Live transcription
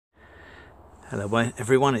Hello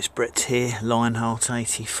everyone, it's Brett here,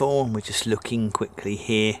 Lionheart84, and we're just looking quickly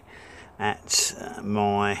here at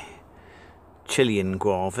my Chilean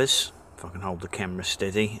guavas, if I can hold the camera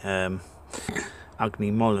steady.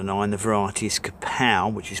 Ugni Molyneux, and the variety is Ka-Pow,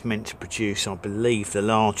 which is meant to produce, I believe, the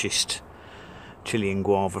largest Chilean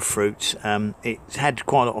guava fruit. It had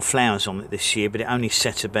quite a lot of flowers on it this year, but it only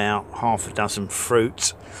set about half a dozen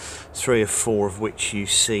fruit, 3 or 4 of which you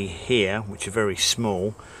see here, which are very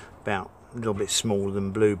small, about a little bit smaller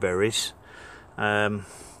than blueberries. But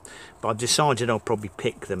I've decided I'll probably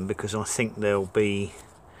pick them because I think they'll be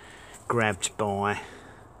grabbed by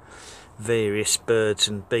various birds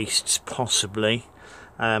and beasts possibly,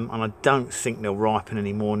 and I don't think they'll ripen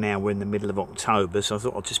anymore now we're in the middle of October, so I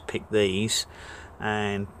thought I'll just pick these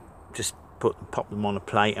and just pop them on a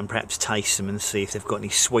plate and perhaps taste them and see if they've got any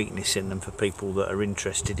sweetness in them for people that are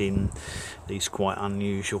interested in these quite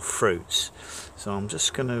unusual fruits. So I'm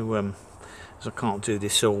just going to, as I can't do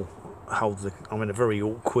this all, I'm in a very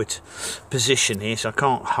awkward position here, so I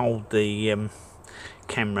can't hold the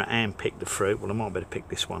camera and pick the fruit. Well, I might better pick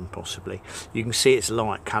this one possibly. You can see it's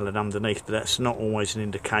light coloured underneath, but that's not always an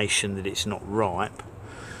indication that it's not ripe.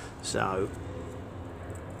 So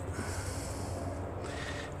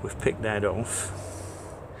we've picked that off.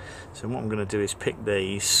 So what I'm going to do is pick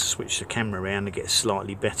these, switch the camera around and get a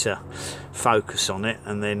slightly better focus on it,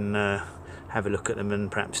 and then have a look at them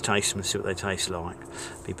and perhaps taste them and see what they taste like.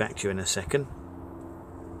 Be back to you in a second.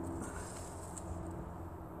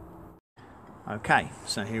 Okay,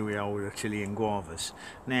 so here we are with the Chilean guavas.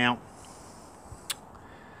 Now,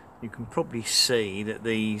 you can probably see that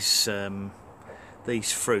these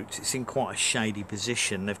fruits, it's in quite a shady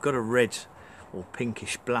position. They've got a red or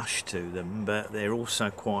pinkish blush to them, but they're also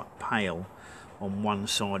quite pale on one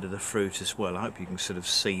side of the fruit as well. I hope you can sort of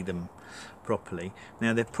see them properly.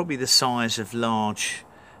 Now, they're probably the size of large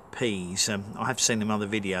peas. I have seen them in other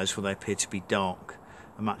videos where they appear to be dark,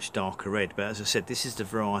 a much darker red, but as I said, this is the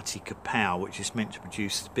variety Ka-Pow, which is meant to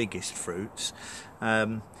produce the biggest fruits.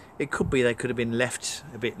 It could be they could have been left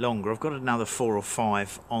a bit longer. I've got another 4 or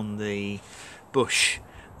 5 on the bush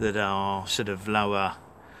that are sort of lower,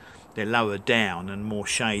 they're lower down and more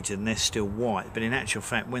shaded, and they're still white, but in actual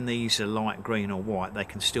fact when these are light green or white they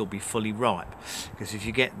can still be fully ripe, because if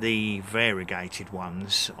you get the variegated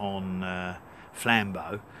ones on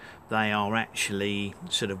flambeau, they are actually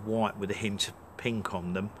sort of white with a hint of pink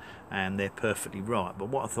on them, and they're perfectly ripe. But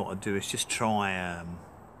what I thought I'd do is just try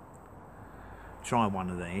one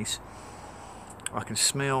of these. I can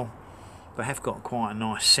smell they have got quite a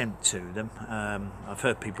nice scent to them. I've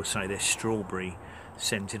heard people say they're strawberry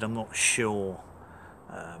scented. I'm not sure.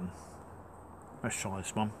 Let's try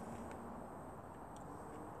this one.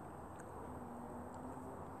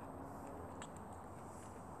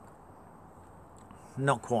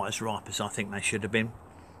 Not quite as ripe as I think they should have been.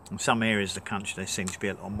 In some areas of the country they seem to be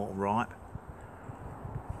a lot more ripe.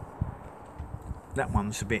 That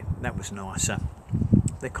one's that was nicer.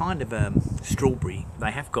 They're kind of strawberry.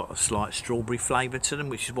 They have got a slight strawberry flavour to them,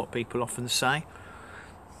 which is what people often say.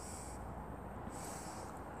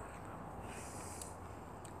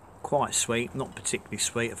 Quite sweet, not particularly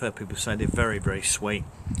sweet. I've heard people say they're very, very sweet.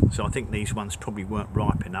 So I think these ones probably weren't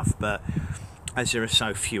ripe enough, but as there are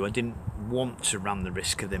so few, I didn't want to run the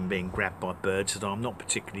risk of them being grabbed by birds, although I'm not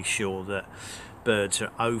particularly sure that birds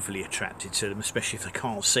are overly attracted to them, especially if they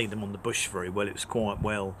can't see them on the bush very well.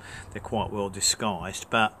 They're quite well disguised,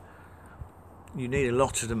 but you need a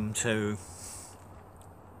lot of them to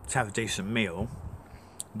have a decent meal.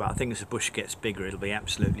 But I think as the bush gets bigger it'll be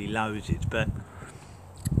absolutely loaded. But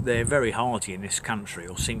they're very hardy in this country,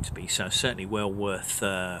 or seem to be, so certainly well worth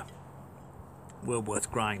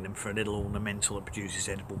growing them for a little ornamental that produces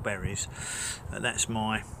edible berries. That's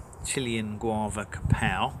my Chilean Guava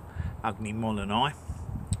Ka-Pow, Ugni Molyneux.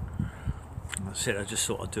 I said I just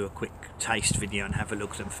thought I'd do a quick taste video and have a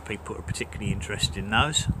look at them for people who are particularly interested in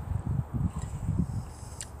those.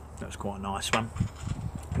 That was quite a nice one.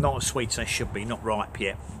 Not as sweet as they should be, not ripe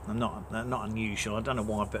yet. Not unusual. I don't know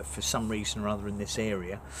why, but for some reason or other in this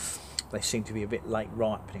area they seem to be a bit late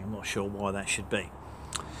ripening. I'm not sure why that should be.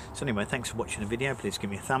 So anyway, thanks for watching the video. Please give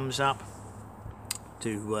me a thumbs up.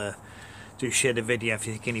 Do share the video if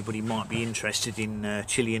you think anybody might be interested in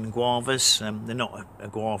Chilean guavas. They're not a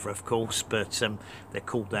guava, of course, but they're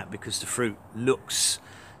called that because the fruit looks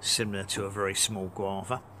similar to a very small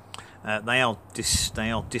guava. They are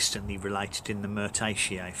distantly related in the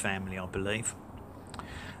Myrtaceae family, I believe.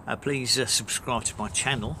 Please subscribe to my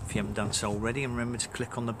channel if you haven't done so already, and remember to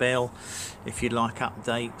click on the bell if you'd like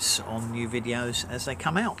updates on new videos as they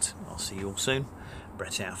come out. I'll see you all soon.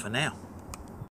 Brett out for now.